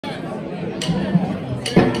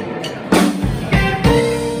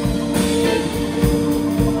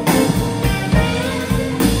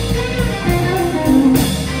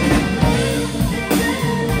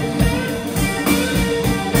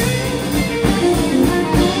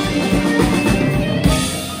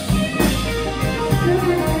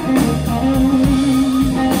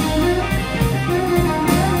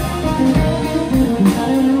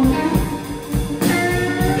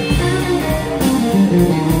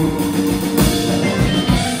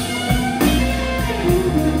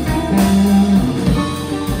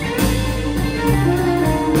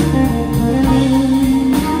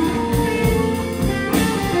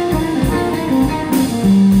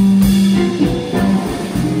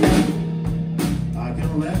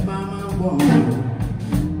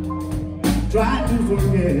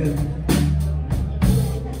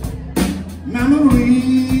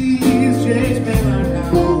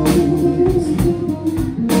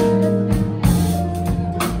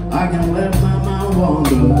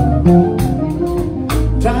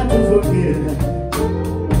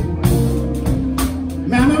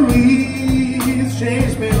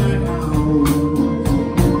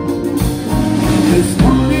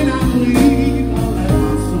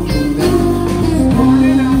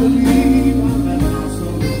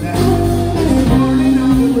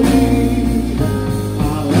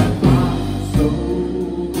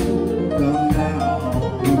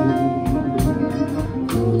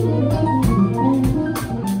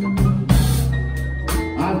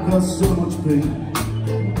fate.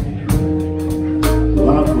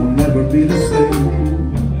 Life will never be the same.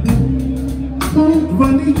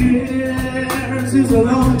 20 years is a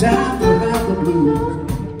long time to have the blues.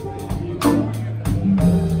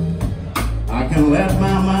 I can let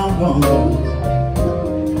my mind wander,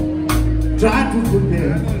 try to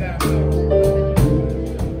forget.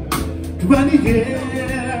 20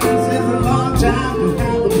 years is a long time to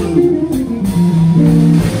have the blues.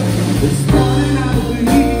 This morning I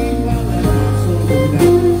believe I'll let my soul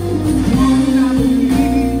down. This morning I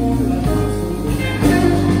believe I'll let my soul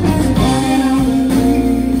down. This morning I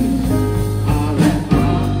believe I'll let my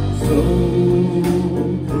soul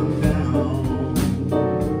come down.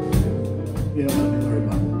 Yeah,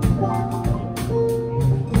 everybody.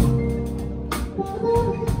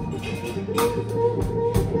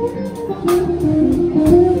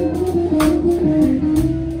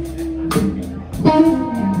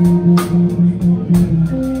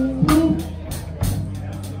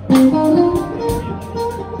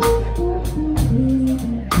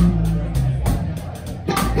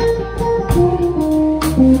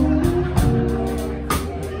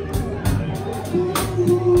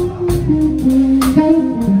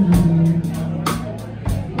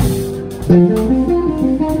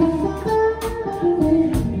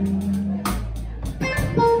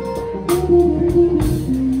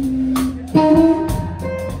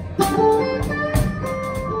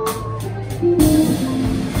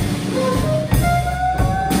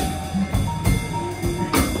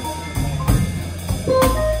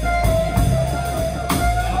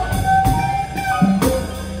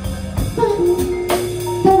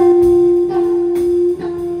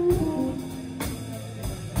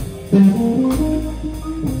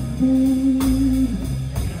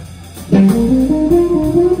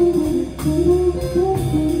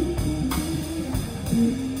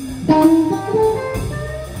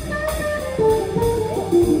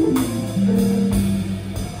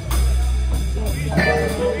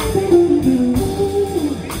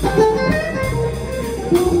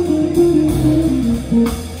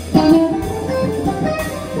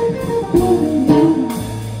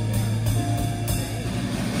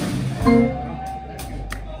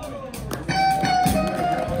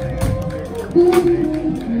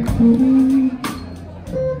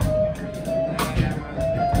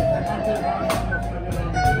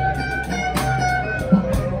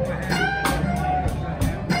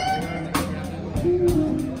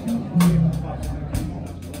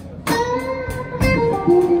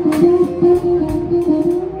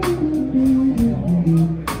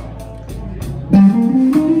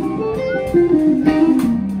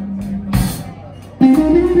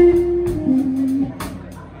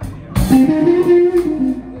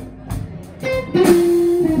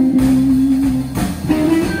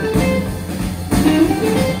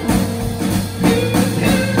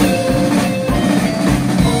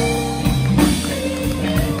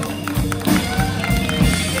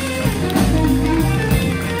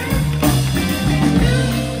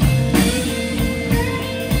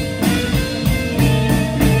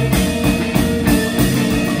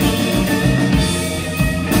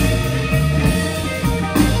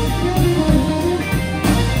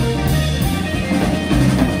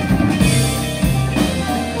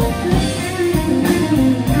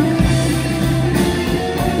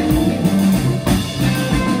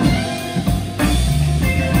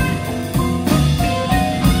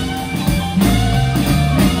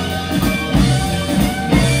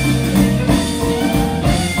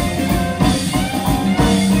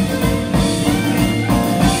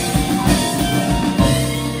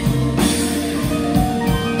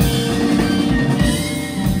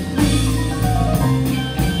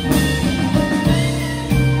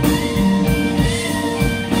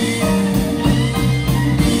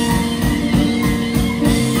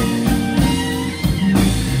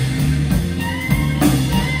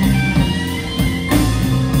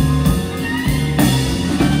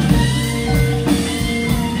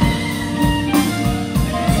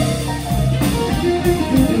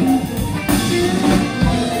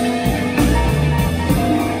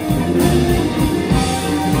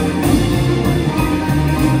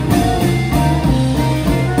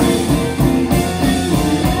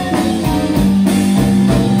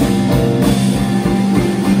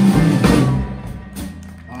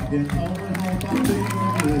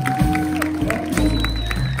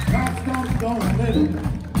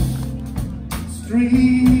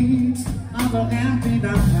 Streets of an empty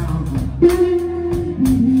downtown.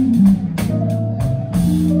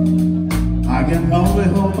 I can only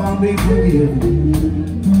hope I'll be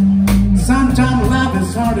forgiven. Sometimes life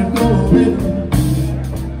is hard to go with.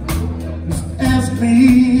 Just ask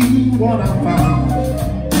me what I found.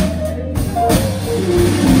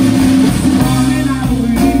 This morning I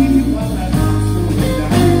believe all that I'm so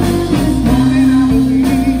down. This morning I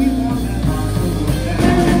believe all that I'm so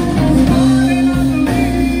down. This morning I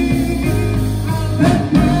believe I'll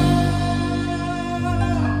let my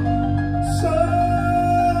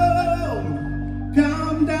soul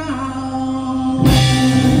come down.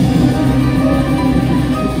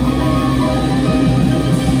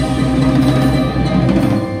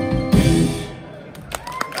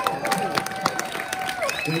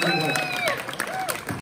 Thank you.